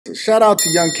Shout out to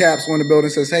Young Caps on the building.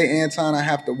 Says, hey, Anton, I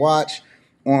have to watch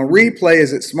on replay.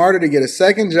 Is it smarter to get a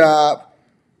second job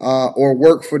or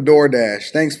work for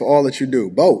DoorDash? Thanks for all that you do.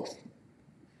 Both.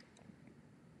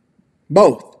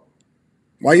 Both.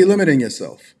 Why are you limiting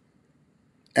yourself?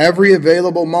 Every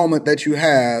available moment that you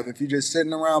have, if you're just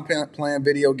sitting around playing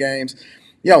video games,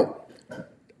 yo,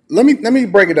 let me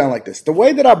break it down like this. The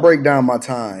way that I break down my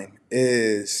time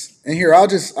is, and here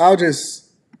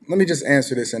let me just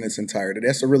answer this in its entirety.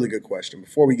 That's a really good question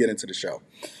before we get into the show.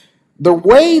 The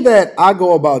way that I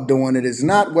go about doing it is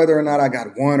not whether or not I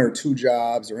got 1 or 2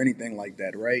 jobs or anything like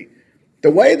that, right?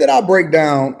 The way that I break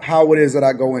down how it is that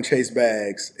I go and chase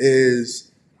bags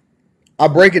is I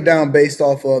break it down based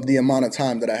off of the amount of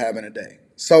time that I have in a day.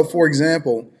 So, for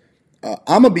example,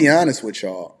 I'm going to be honest with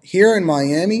y'all. Here in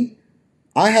Miami,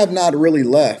 I have not really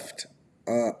left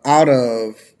out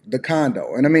of the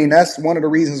condo. And I mean, that's one of the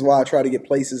reasons why I try to get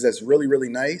places that's really, really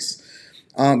nice.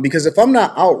 Because if I'm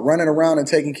not out running around and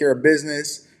taking care of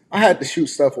business, I had to shoot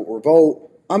stuff with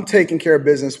Revolt. I'm taking care of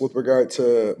business with regard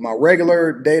to my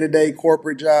regular day-to-day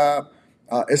corporate job.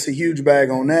 It's a huge bag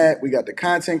on that. We got the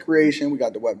content creation. We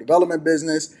got the web development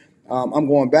business. I'm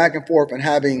going back and forth and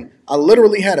I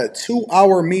literally had a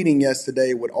 2-hour meeting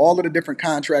yesterday with all of the different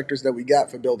contractors that we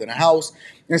got for building a house.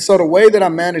 And so the way that I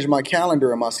manage my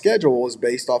calendar and my schedule is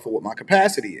based off of what my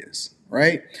capacity is,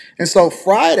 right? And so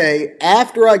Friday,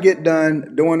 after I get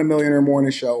done doing the Millionaire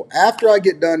Morning Show, after I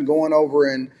get done going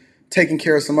over and taking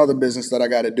care of some other business that I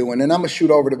got to do, and then I'm going to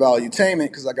shoot over to Valuetainment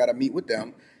because I got to meet with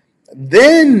them,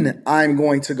 then I'm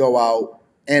going to go out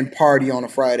and party on a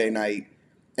Friday night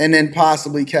and then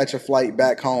possibly catch a flight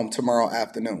back home tomorrow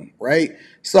afternoon, right?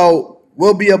 So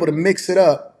we'll be able to mix it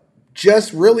up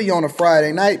just really on a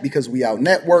Friday night because we out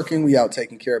networking, we out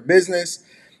taking care of business,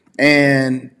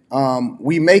 and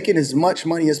we making as much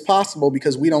money as possible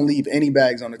because we don't leave any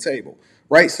bags on the table,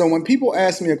 right? So when people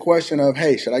ask me a question of,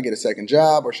 hey, should I get a second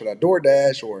job or should I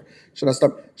DoorDash or should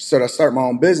I start my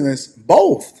own business?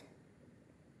 Both.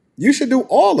 You should do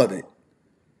all of it.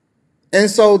 And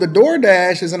so the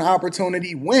DoorDash is an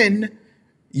opportunity when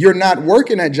you're not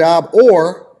working that job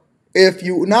or if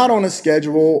you're not on a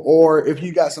schedule or if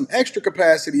you got some extra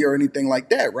capacity or anything like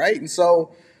that, right? And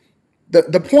so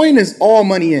the point is all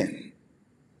money in.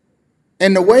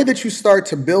 And the way that you start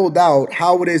to build out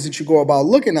how it is that you go about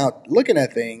looking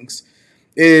at things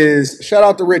is, shout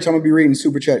out to Rich, I'm going to be reading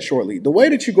Super Chat shortly. The way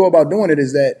that you go about doing it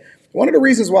is that one of the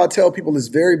reasons why I tell people it's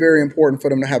very, very important for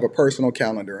them to have a personal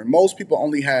calendar. And most people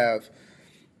only have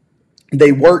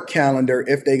they work calendar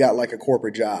if they got like a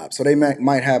corporate job. So they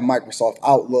might have Microsoft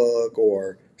Outlook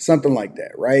or something like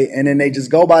that, right? And then they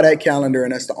just go by that calendar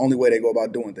and that's the only way they go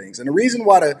about doing things. And the reason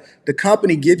why the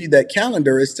company give you that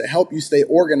calendar is to help you stay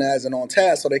organized and on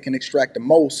task so they can extract the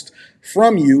most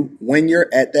from you when you're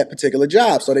at that particular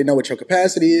job. So they know what your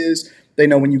capacity is. They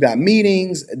know when you got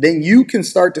meetings. Then you can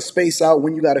start to space out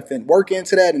when you got to fit work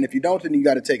into that. And if you don't, then you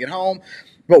got to take it home.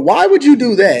 But why would you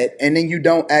do that and then you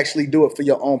don't actually do it for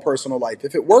your own personal life?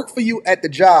 If it worked for you at the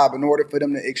job in order for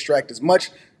them to extract as much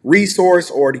resource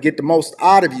or to get the most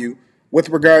out of you with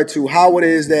regard to how it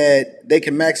is that they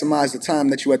can maximize the time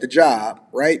that you at the job,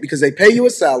 right? Because they pay you a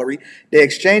salary, they're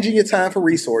exchanging your time for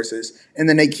resources, and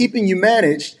then they keeping you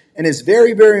managed. And it's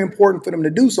very, very important for them to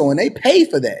do so. And they pay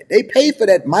for that. They pay for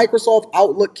that Microsoft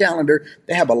Outlook calendar.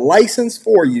 They have a license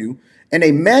for you and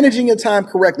they managing your time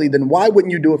correctly. Then why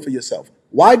wouldn't you do it for yourself?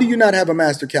 Why do you not have a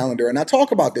master calendar? And I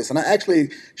talk about this and I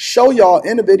actually show y'all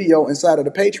in a video inside of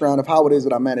the Patreon of how it is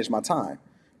that I manage my time,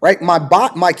 right?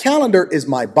 My calendar is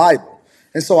my Bible.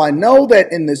 And so I know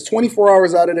that in this 24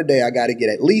 hours out of the day, I got to get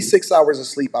at least 6 hours of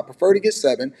sleep. I prefer to get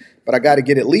 7, but I got to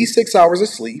get at least 6 hours of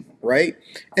sleep, right?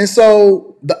 And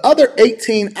so the other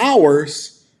 18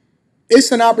 hours,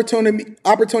 it's an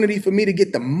opportunity for me to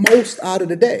get the most out of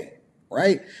the day,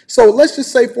 right? So let's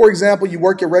just say, for example, you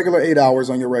work your regular 8 hours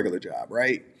on your regular job,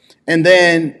 right? And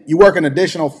then you work an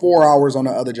additional 4 hours on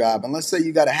the other job. And let's say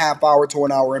you got a half hour to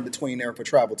an hour in between there for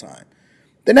travel time.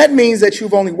 Then that means that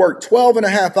you've only worked 12 and a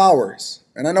half hours.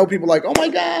 And I know people are like, oh my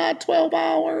God, 12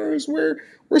 hours.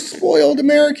 We're spoiled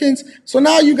Americans. So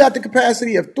now you got the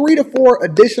capacity of 3 to 4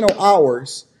 additional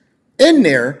hours in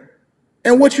there.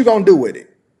 And what you going to do with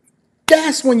it?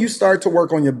 That's when you start to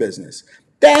work on your business.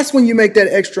 That's when you make that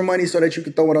extra money so that you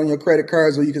can throw it on your credit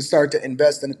cards or you can start to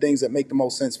invest in the things that make the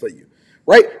most sense for you,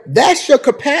 right? That's your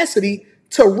capacity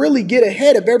to really get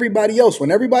ahead of everybody else.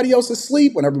 When everybody else is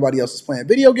asleep, when everybody else is playing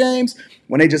video games,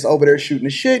 when they just over there shooting the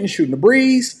shit and shooting the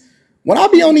breeze. When I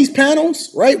be on these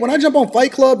panels, right, when I jump on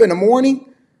Fight Club in the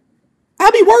morning,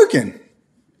 I be working.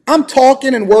 I'm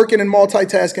talking and working and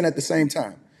multitasking at the same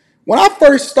time. When I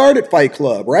first started Fight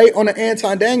Club, right, on the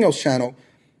Anton Daniels channel,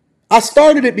 I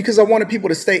started it because I wanted people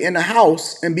to stay in the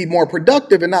house and be more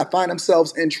productive and not find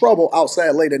themselves in trouble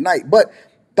outside late at night. But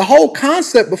the whole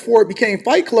concept before it became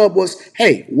Fight Club was,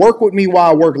 hey, work with me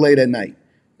while I work late at night.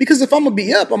 Because if I'm going to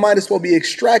be up, I might as well be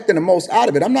extracting the most out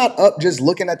of it. I'm not up just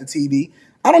looking at the TV.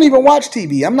 I don't even watch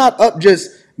TV. I'm not up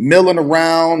just milling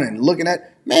around and looking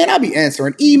at, man, I'll be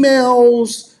answering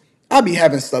emails. I'll be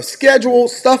having stuff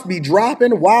scheduled. Stuff be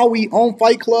dropping while we on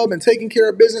Fight Club and taking care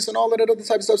of business and all that other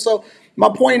type of stuff. So my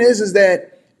point is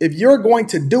that if you're going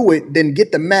to do it, then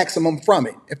get the maximum from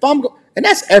it. And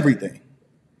that's everything.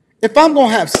 If I'm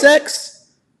going to have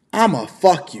sex, I'ma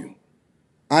fuck you.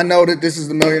 I know that this is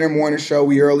the Millionaire Morning Show.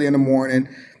 We early in the morning,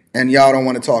 and y'all don't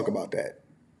want to talk about that.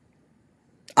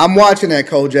 I'm watching that,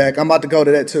 Kojak. I'm about to go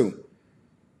to that too.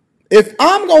 If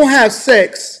I'm going to have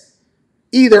sex,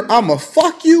 either I'm going to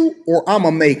fuck you or I'm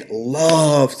going to make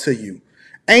love to you.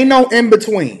 Ain't no in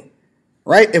between,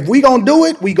 right? If we going to do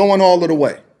it, we going all of the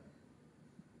way.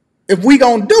 If we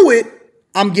going to do it,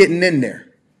 I'm getting in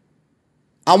there.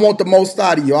 I want the most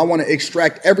out of you. I want to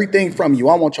extract everything from you.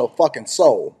 I want your fucking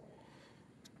soul.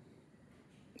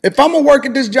 If I'm going to work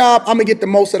at this job, I'm going to get the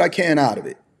most that I can out of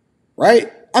it,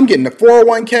 right? I'm getting the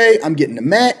 401k. I'm getting the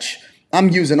match. I'm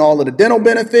using all of the dental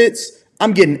benefits.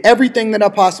 I'm getting everything that I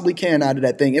possibly can out of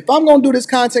that thing. If I'm going to do this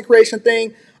content creation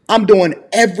thing, I'm doing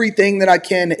everything that I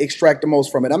can to extract the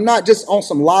most from it. I'm not just on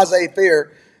some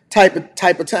laissez-faire type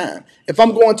of time. If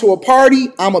I'm going to a party,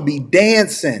 I'm going to be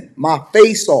dancing my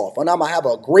face off, and I'm going to have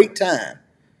a great time,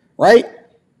 right?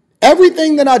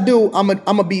 Everything that I do, I'm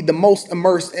gonna be the most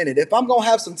immersed in it. If I'm going to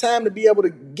have some time to be able to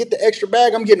get the extra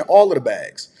bag, I'm getting all of the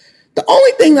bags. The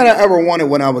only thing that I ever wanted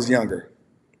when I was younger,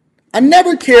 I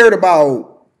never cared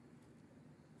about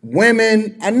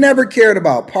women. I never cared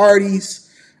about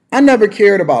parties. I never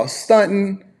cared about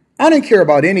stunting. I didn't care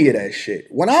about any of that shit.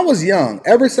 When I was young,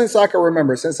 ever since I can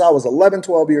remember, since I was 11,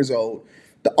 12 years old,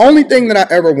 the only thing that I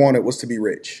ever wanted was to be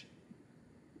rich.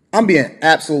 I'm being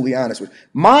absolutely honest with you.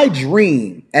 My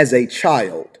dream as a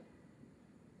child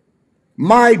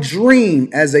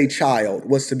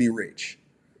was to be rich.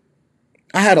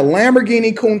 I had a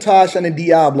Lamborghini Countach and a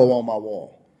Diablo on my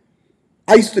wall.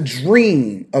 I used to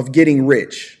dream of getting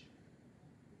rich.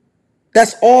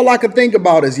 That's all I could think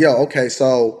about is, okay,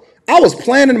 so I was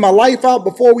planning my life out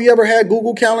before we ever had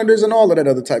Google Calendars and all of that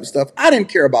other type of stuff. I didn't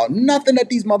care about nothing that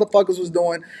these motherfuckers was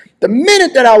doing. The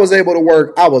minute that I was able to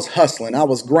work, I was hustling, I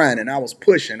was grinding, I was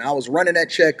pushing, I was running that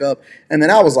check up, and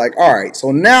then I was like, all right,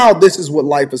 so now this is what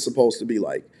life is supposed to be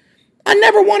like. I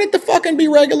never wanted to fucking be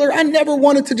regular. I never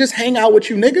wanted to just hang out with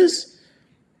you niggas.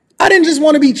 I didn't just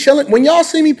want to be chilling. When y'all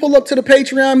see me pull up to the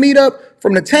Patreon meetup,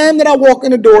 from the time that I walk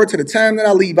in the door to the time that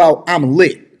I leave out, I'm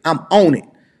lit. I'm on it.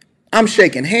 I'm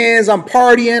shaking hands. I'm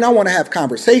partying. I want to have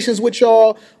conversations with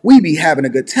y'all. We be having a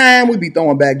good time. We be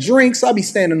throwing back drinks. I be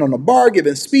standing on the bar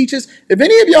giving speeches. If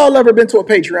any of y'all ever been to a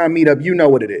Patreon meetup, you know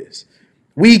what it is.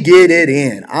 We get it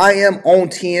in. I am on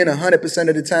 10 100%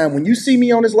 of the time. When you see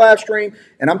me on this live stream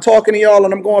and I'm talking to y'all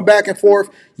and I'm going back and forth,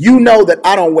 you know that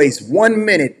I don't waste 1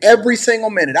 minute, every single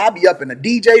minute. I'll be up in the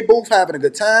DJ booth having a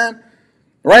good time,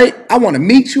 right? I want to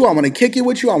meet you. I want to kick it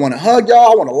with you. I want to hug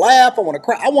y'all. I want to laugh. I want to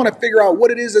cry. I want to figure out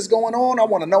what it is that's going on. I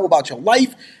want to know about your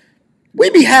life. We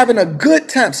be having a good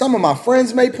time. Some of my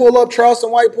friends may pull up.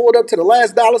 Charleston White pulled up to the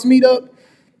last Dallas meetup.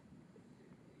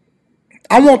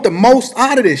 I want the most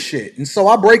out of this shit. And so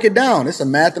I break it down. It's a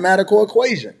mathematical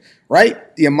equation,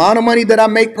 right? The amount of money that I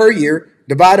make per year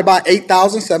divided by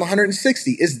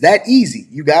 8,760. It's that easy.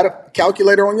 You got a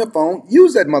calculator on your phone.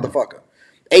 Use that motherfucker.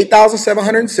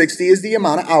 8,760 is the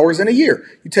amount of hours in a year.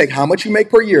 You take how much you make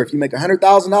per year. If you make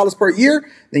 $100,000 per year,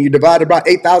 then you divide it by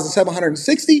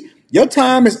 8,760. Your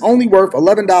time is only worth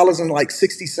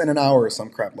 $11.60 an hour or some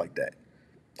crap like that.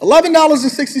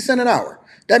 $11.60 an hour.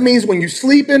 That means when you're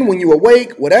sleeping, when you're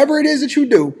awake, whatever it is that you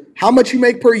do, how much you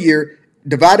make per year,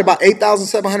 divided by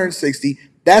 8,760,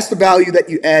 that's the value that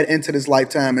you add into this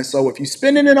lifetime. And so if you're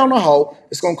spending it on a hoe,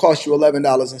 it's going to cost you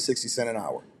 $11.60 an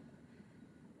hour.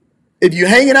 If you're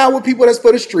hanging out with people that's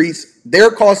for the streets,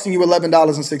 they're costing you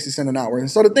 $11.60 an hour.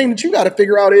 And so the thing that you got to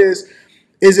figure out is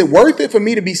it worth it for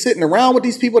me to be sitting around with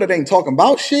these people that ain't talking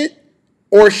about shit?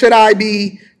 Or should I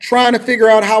be trying to figure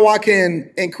out how I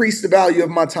can increase the value of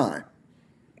my time?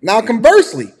 Now,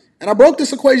 conversely, and I broke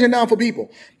this equation down for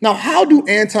people. Now, how do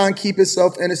Anton keep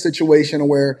himself in a situation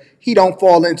where he don't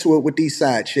fall into it with these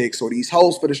side chicks or these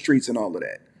hoes for the streets and all of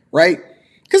that, right?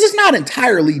 Because it's not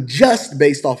entirely just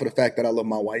based off of the fact that I love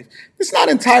my wife. It's not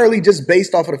entirely just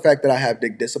based off of the fact that I have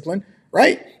big discipline,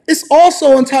 right? It's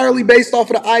also entirely based off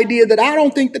of the idea that I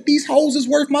don't think that these hoes is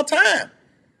worth my time,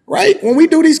 right? When we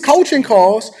do these coaching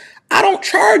calls, I don't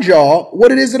charge y'all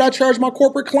what it is that I charge my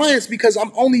corporate clients because I'm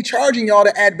only charging y'all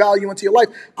to add value into your life.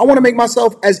 I want to make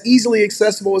myself as easily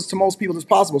accessible as to most people as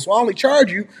possible. So I only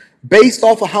charge you based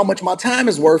off of how much my time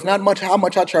is worth, not much how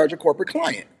much I charge a corporate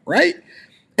client, right?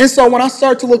 And so when I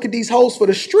start to look at these hoes for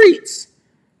the streets,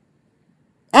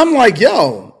 I'm like,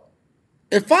 yo,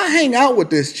 if I hang out with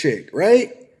this chick,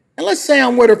 right? And let's say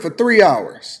I'm with her for 3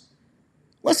 hours.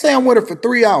 Let's say I'm with her for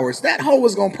 3 hours. That hoe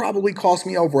is going to probably cost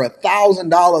me over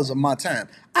 $1,000 of my time.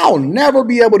 I'll never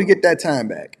be able to get that time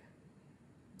back.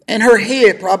 And her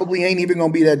head probably ain't even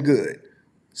going to be that good.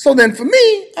 So then for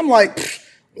me, I'm like,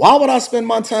 why would I spend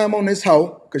my time on this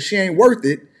hoe? Because she ain't worth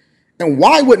it. And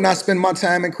why wouldn't I spend my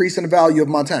time increasing the value of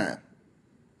my time?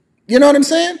 You know what I'm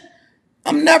saying?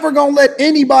 I'm never going to let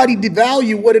anybody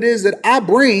devalue what it is that I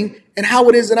bring and how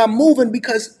it is that I'm moving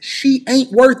because she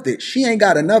ain't worth it. She ain't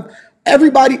got enough.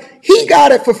 Everybody, he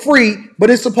got it for free,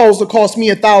 but it's supposed to cost me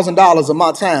 $1,000 of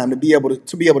my time to be able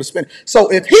to spend.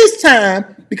 So if his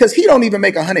time, because he don't even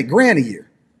make $100,000 a year,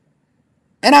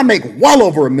 and I make well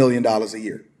over $1 million a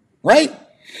year, right?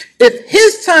 If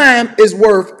his time is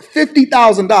worth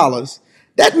 $50,000,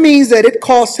 that means that it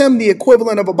costs him the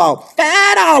equivalent of about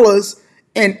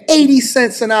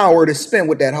 $5.80 an hour to spend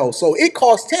with that hoe. So it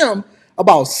cost him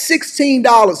about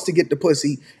 $16 to get the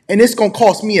pussy, and it's going to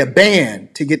cost me a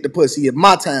band to get the pussy of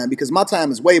my time because my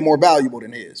time is way more valuable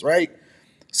than his, right?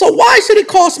 So why should it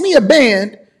cost me a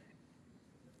band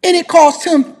and it cost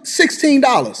him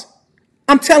 $16?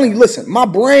 I'm telling you, listen, my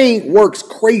brain works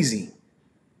crazy.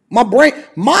 My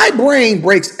brain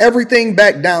breaks everything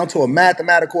back down to a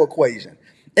mathematical equation.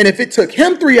 And if it took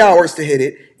him 3 hours to hit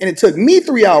it, and it took me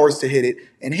 3 hours to hit it,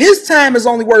 and his time is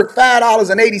only worth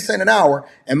 $5.80 an hour,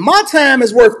 and my time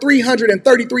is worth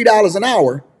 $333 an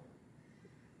hour,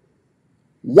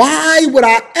 why would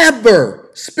I ever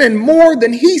spend more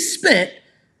than he spent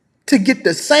to get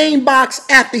the same box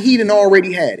after he done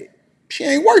already had it? She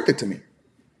ain't worth it to me.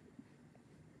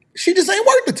 She just ain't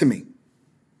worth it to me.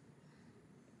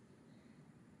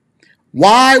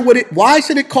 Why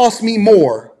should it cost me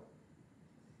more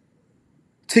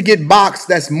to get box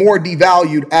that's more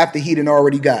devalued after he done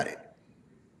already got it?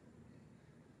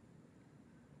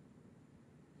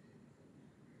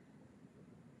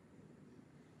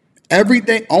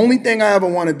 Only thing I ever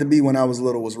wanted to be when I was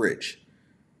little was rich.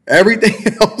 Everything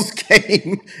else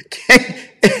came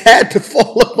it had to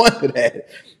fall up under that.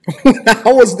 When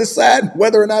I was deciding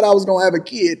whether or not I was going to have a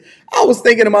kid, I was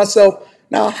thinking to myself,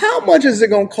 now, how much is it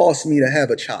going to cost me to have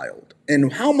a child?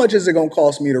 And how much is it going to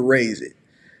cost me to raise it?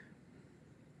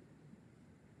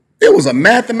 It was a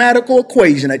mathematical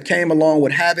equation that came along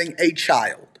with having a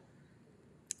child.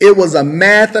 It was a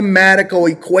mathematical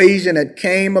equation that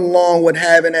came along with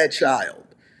having that child.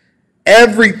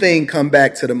 Everything come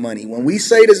back to the money. When we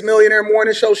say this Millionaire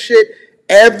Morning Show shit,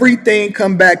 everything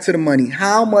come back to the money.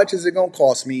 How much is it going to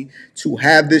cost me to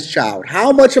have this child?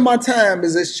 How much of my time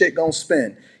is this chick going to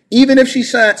spend? Even if she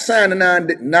signed a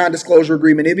non-disclosure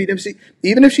agreement, even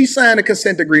if she signed a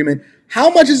consent agreement, how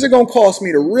much is it going to cost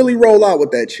me to really roll out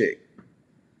with that chick?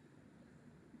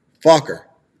 Fuck her.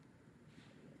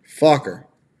 Fuck her.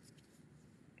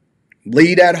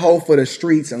 Leave that hoe for the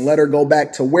streets and let her go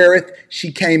back to whereth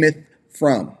she cameth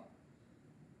from.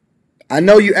 I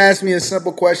know you asked me a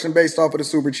simple question based off of the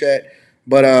super chat,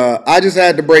 but I just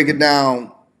had to break it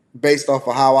down based off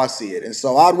of how I see it. And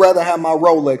so I'd rather have my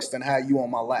Rolex than have you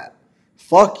on my lap.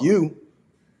 Fuck you.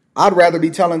 I'd rather be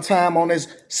telling time on this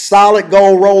solid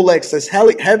gold Rolex that's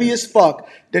heavy as fuck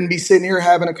than be sitting here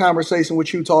having a conversation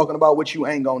with you talking about what you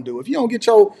ain't gonna do. If you don't get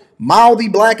your mouthy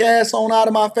black ass on out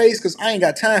of my face, because I ain't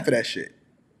got time for that shit.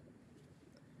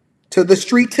 To the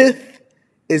streeteth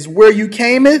is where you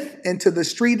cameth, and to the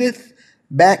streeteth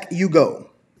back you go.